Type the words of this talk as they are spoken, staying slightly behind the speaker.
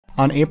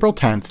On April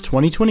 10,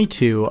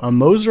 2022, a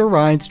Moser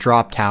Rides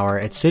drop tower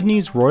at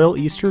Sydney's Royal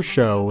Easter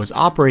Show was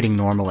operating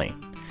normally.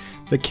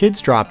 The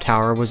kids' drop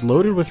tower was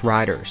loaded with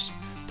riders.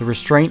 The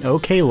Restraint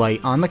OK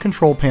light on the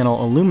control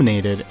panel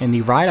illuminated and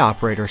the ride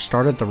operator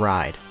started the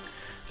ride.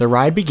 The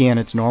ride began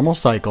its normal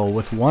cycle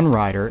with one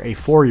rider, a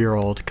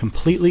 4-year-old,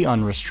 completely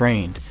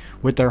unrestrained,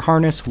 with their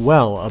harness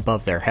well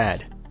above their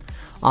head.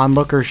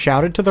 Onlookers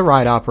shouted to the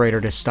ride operator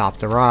to stop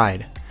the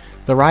ride.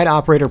 The ride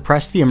operator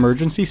pressed the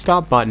emergency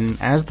stop button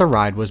as the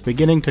ride was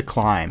beginning to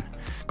climb,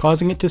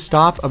 causing it to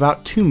stop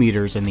about 2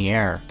 meters in the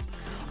air.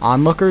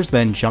 Onlookers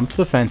then jumped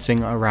the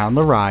fencing around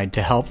the ride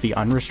to help the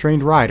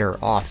unrestrained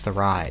rider off the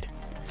ride.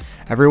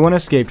 Everyone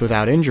escaped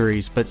without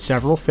injuries, but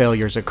several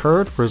failures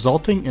occurred,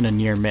 resulting in a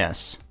near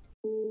miss.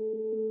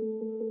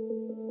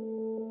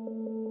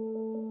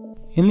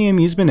 In the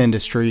amusement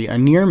industry, a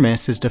near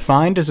miss is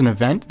defined as an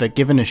event that,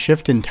 given a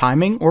shift in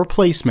timing or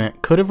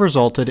placement, could have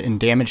resulted in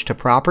damage to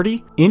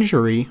property,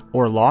 injury,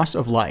 or loss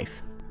of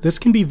life. This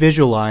can be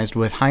visualized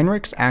with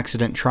Heinrich's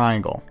accident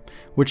triangle,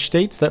 which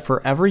states that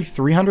for every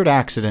 300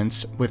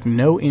 accidents with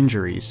no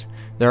injuries,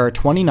 there are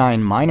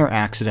 29 minor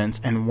accidents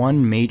and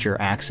 1 major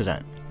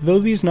accident. Though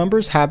these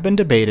numbers have been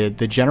debated,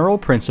 the general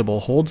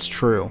principle holds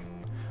true.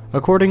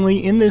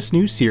 Accordingly, in this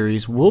new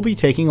series, we'll be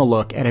taking a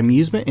look at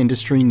amusement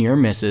industry near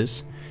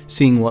misses,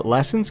 seeing what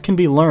lessons can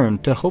be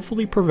learned to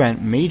hopefully prevent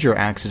major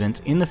accidents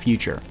in the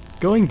future.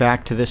 Going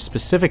back to this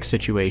specific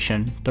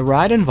situation, the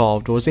ride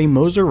involved was a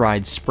Moser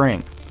Ride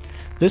Spring.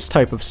 This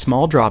type of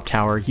small drop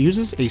tower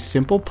uses a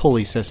simple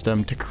pulley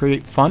system to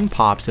create fun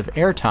pops of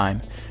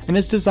airtime and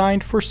is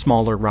designed for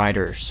smaller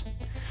riders.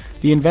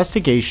 The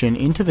investigation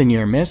into the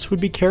near miss would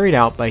be carried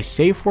out by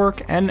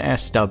SafeWork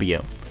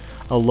NSW,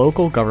 a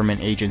local government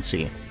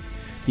agency.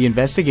 The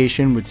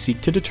investigation would seek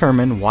to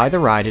determine why the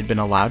ride had been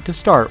allowed to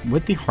start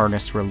with the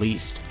harness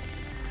released.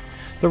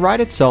 The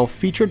ride itself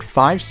featured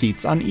 5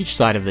 seats on each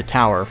side of the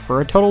tower for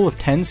a total of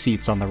 10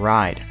 seats on the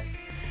ride.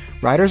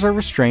 Riders are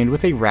restrained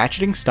with a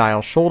ratcheting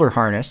style shoulder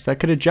harness that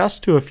could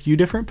adjust to a few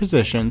different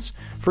positions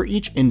for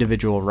each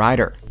individual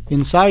rider.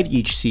 Inside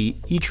each seat,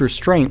 each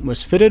restraint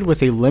was fitted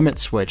with a limit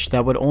switch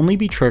that would only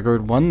be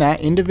triggered when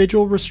that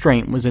individual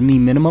restraint was in the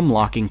minimum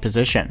locking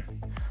position.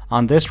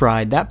 On this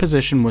ride, that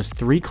position was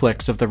 3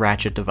 clicks of the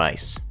ratchet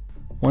device.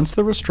 Once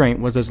the restraint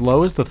was as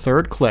low as the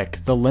 3rd click,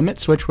 the limit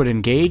switch would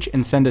engage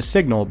and send a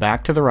signal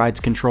back to the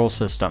ride's control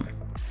system.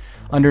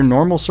 Under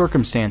normal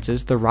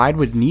circumstances, the ride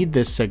would need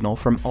this signal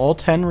from all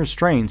 10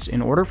 restraints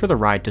in order for the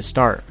ride to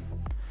start.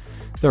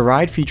 The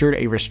ride featured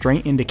a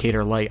restraint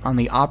indicator light on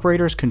the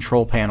operator's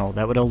control panel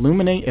that would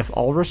illuminate if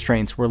all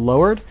restraints were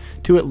lowered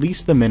to at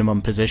least the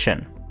minimum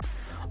position.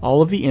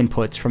 All of the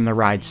inputs from the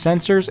ride's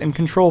sensors and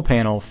control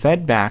panel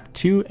fed back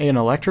to an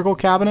electrical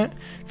cabinet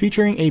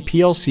featuring a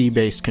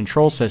PLC-based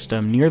control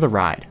system near the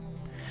ride.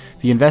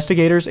 The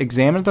investigators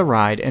examined the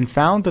ride and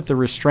found that the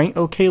Restraint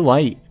OK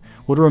light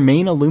would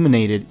remain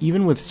illuminated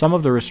even with some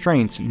of the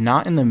restraints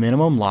not in the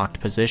minimum locked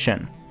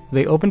position.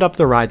 They opened up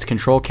the ride's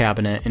control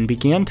cabinet and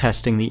began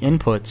testing the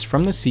inputs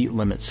from the seat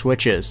limit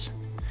switches.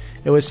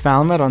 It was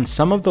found that on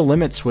some of the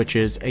limit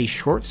switches a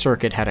short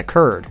circuit had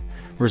occurred,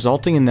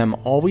 resulting in them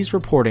always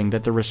reporting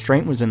that the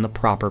restraint was in the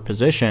proper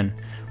position,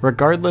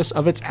 regardless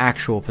of its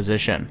actual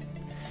position.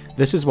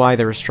 This is why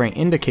the restraint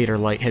indicator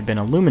light had been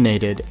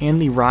illuminated and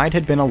the ride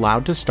had been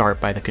allowed to start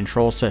by the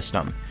control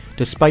system,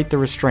 despite the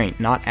restraint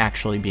not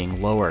actually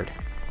being lowered.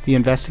 The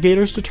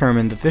investigators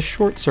determined that this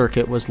short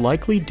circuit was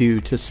likely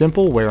due to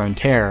simple wear and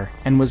tear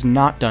and was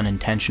not done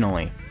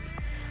intentionally.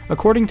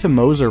 According to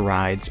Moser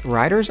Rides,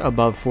 riders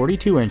above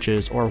 42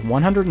 inches or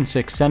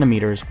 106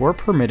 centimeters were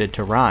permitted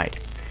to ride.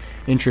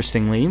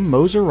 Interestingly,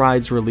 Moser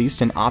Rides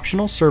released an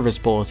optional service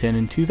bulletin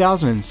in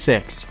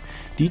 2006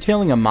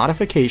 detailing a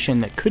modification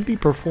that could be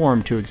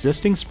performed to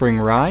existing spring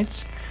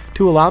rides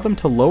to allow them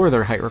to lower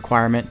their height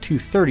requirement to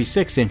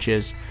 36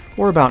 inches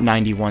or about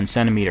 91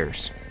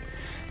 centimeters.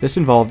 This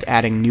involved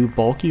adding new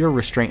bulkier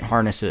restraint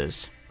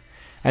harnesses.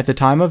 At the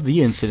time of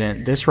the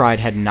incident, this ride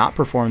had not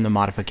performed the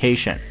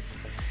modification.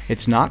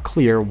 It's not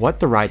clear what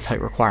the ride's height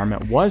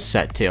requirement was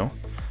set to,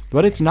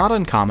 but it's not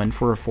uncommon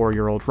for a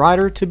 4-year-old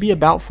rider to be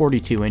about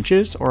 42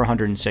 inches or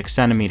 106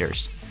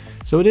 centimeters,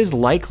 so it is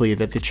likely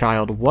that the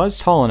child was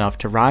tall enough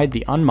to ride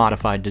the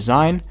unmodified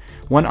design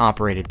when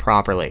operated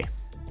properly.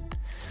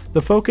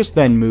 The focus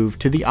then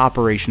moved to the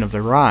operation of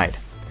the ride.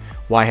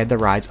 Why had the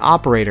ride's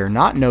operator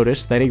not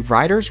noticed that a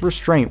rider's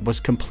restraint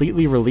was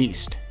completely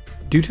released?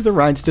 Due to the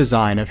ride's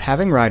design of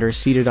having riders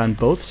seated on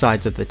both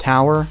sides of the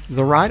tower,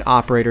 the ride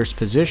operator's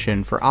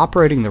position for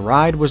operating the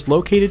ride was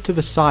located to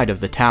the side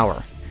of the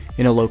tower,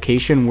 in a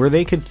location where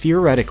they could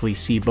theoretically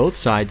see both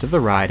sides of the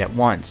ride at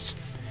once.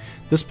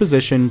 This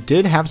position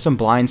did have some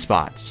blind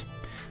spots.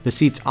 The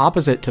seats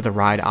opposite to the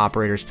ride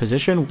operator's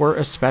position were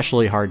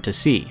especially hard to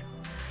see.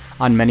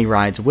 On many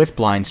rides with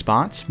blind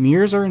spots,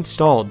 mirrors are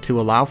installed to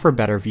allow for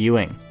better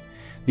viewing.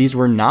 These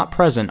were not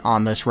present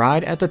on this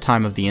ride at the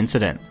time of the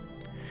incident.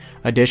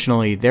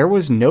 Additionally, there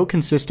was no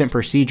consistent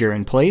procedure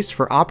in place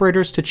for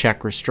operators to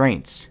check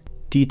restraints.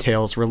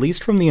 Details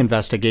released from the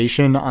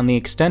investigation on the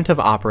extent of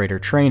operator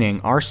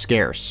training are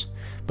scarce,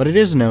 but it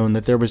is known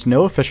that there was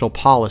no official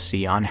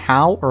policy on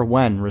how or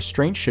when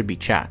restraints should be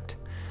checked.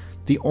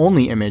 The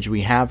only image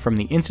we have from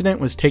the incident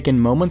was taken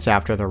moments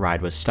after the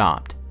ride was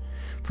stopped.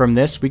 From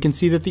this, we can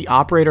see that the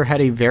operator had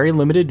a very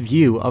limited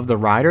view of the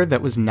rider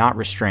that was not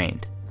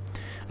restrained.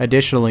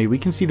 Additionally, we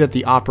can see that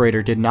the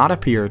operator did not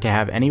appear to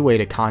have any way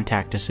to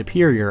contact a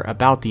superior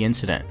about the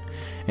incident,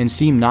 and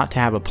seemed not to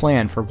have a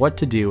plan for what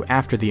to do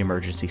after the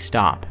emergency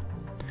stop.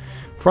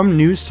 From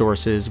news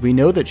sources, we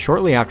know that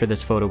shortly after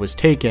this photo was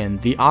taken,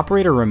 the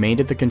operator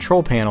remained at the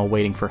control panel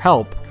waiting for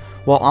help,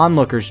 while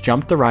onlookers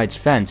jumped the ride's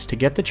fence to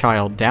get the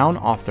child down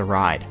off the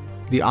ride.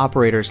 The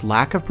operator's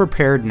lack of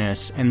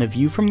preparedness and the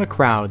view from the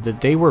crowd that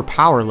they were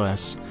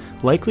powerless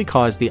likely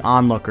caused the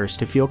onlookers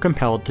to feel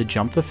compelled to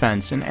jump the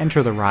fence and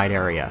enter the ride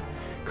area,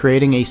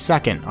 creating a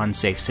second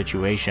unsafe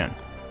situation.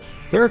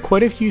 There are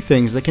quite a few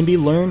things that can be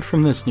learned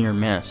from this near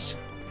miss.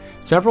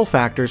 Several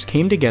factors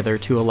came together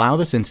to allow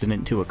this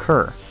incident to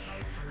occur.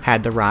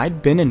 Had the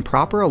ride been in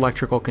proper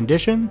electrical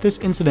condition, this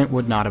incident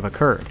would not have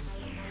occurred.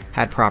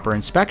 Had proper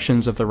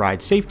inspections of the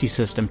ride safety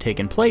system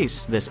taken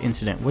place, this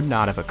incident would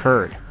not have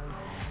occurred.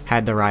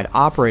 Had the ride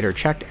operator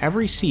checked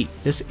every seat,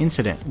 this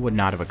incident would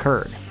not have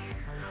occurred.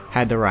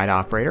 Had the ride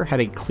operator had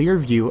a clear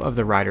view of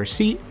the rider's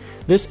seat,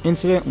 this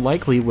incident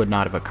likely would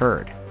not have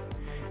occurred.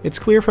 It's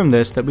clear from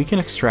this that we can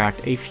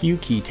extract a few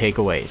key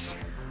takeaways.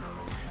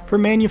 For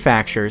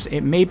manufacturers,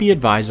 it may be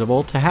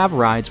advisable to have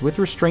rides with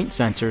restraint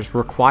sensors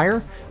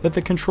require that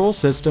the control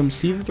system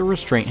see that the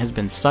restraint has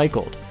been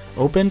cycled,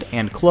 opened,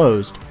 and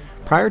closed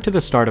prior to the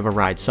start of a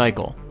ride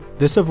cycle.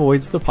 This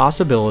avoids the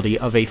possibility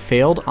of a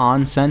failed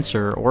on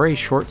sensor or a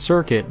short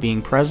circuit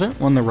being present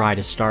when the ride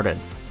is started.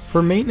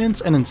 For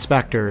maintenance and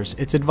inspectors,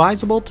 it's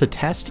advisable to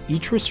test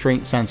each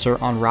restraint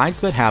sensor on rides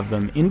that have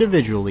them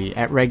individually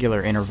at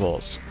regular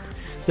intervals.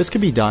 This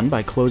can be done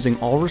by closing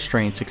all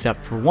restraints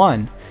except for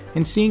one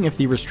and seeing if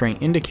the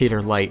restraint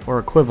indicator light or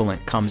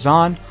equivalent comes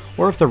on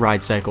or if the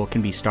ride cycle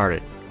can be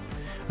started.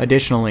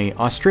 Additionally,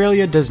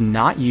 Australia does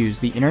not use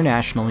the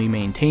internationally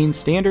maintained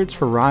standards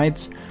for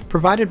rides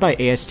provided by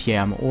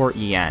ASTM or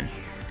EN.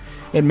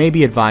 It may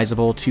be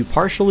advisable to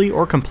partially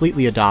or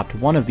completely adopt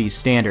one of these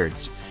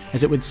standards,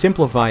 as it would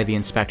simplify the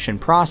inspection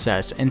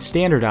process and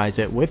standardize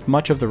it with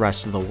much of the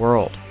rest of the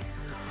world.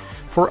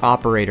 For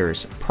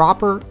operators,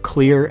 proper,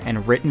 clear,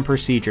 and written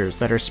procedures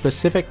that are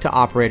specific to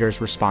operators'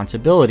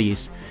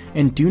 responsibilities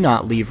and do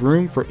not leave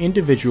room for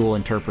individual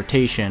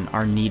interpretation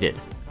are needed.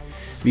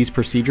 These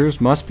procedures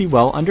must be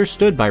well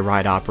understood by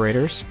ride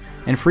operators,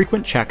 and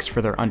frequent checks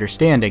for their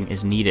understanding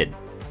is needed.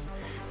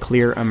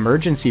 Clear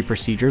emergency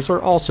procedures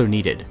are also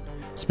needed,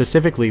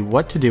 specifically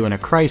what to do in a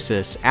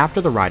crisis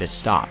after the ride is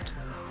stopped.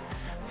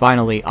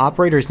 Finally,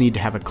 operators need to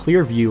have a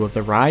clear view of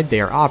the ride they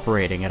are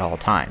operating at all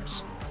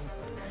times.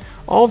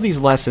 All of these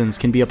lessons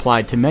can be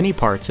applied to many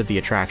parts of the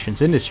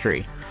attractions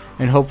industry,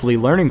 and hopefully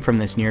learning from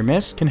this near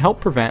miss can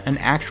help prevent an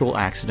actual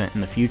accident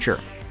in the future.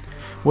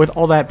 With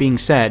all that being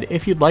said,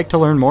 if you'd like to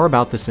learn more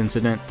about this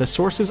incident, the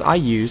sources I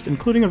used,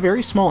 including a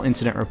very small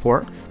incident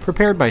report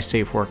prepared by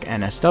SafeWork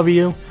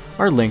NSW,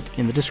 are linked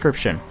in the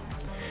description.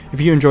 If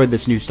you enjoyed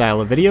this new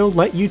style of video,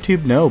 let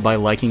YouTube know by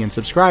liking and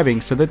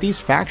subscribing so that these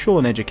factual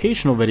and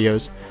educational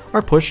videos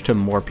are pushed to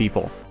more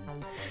people.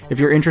 If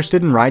you're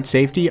interested in ride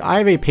safety, I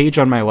have a page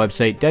on my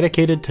website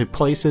dedicated to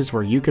places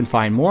where you can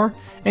find more,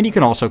 and you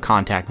can also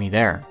contact me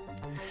there.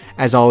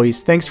 As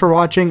always, thanks for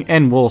watching,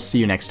 and we'll see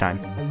you next time.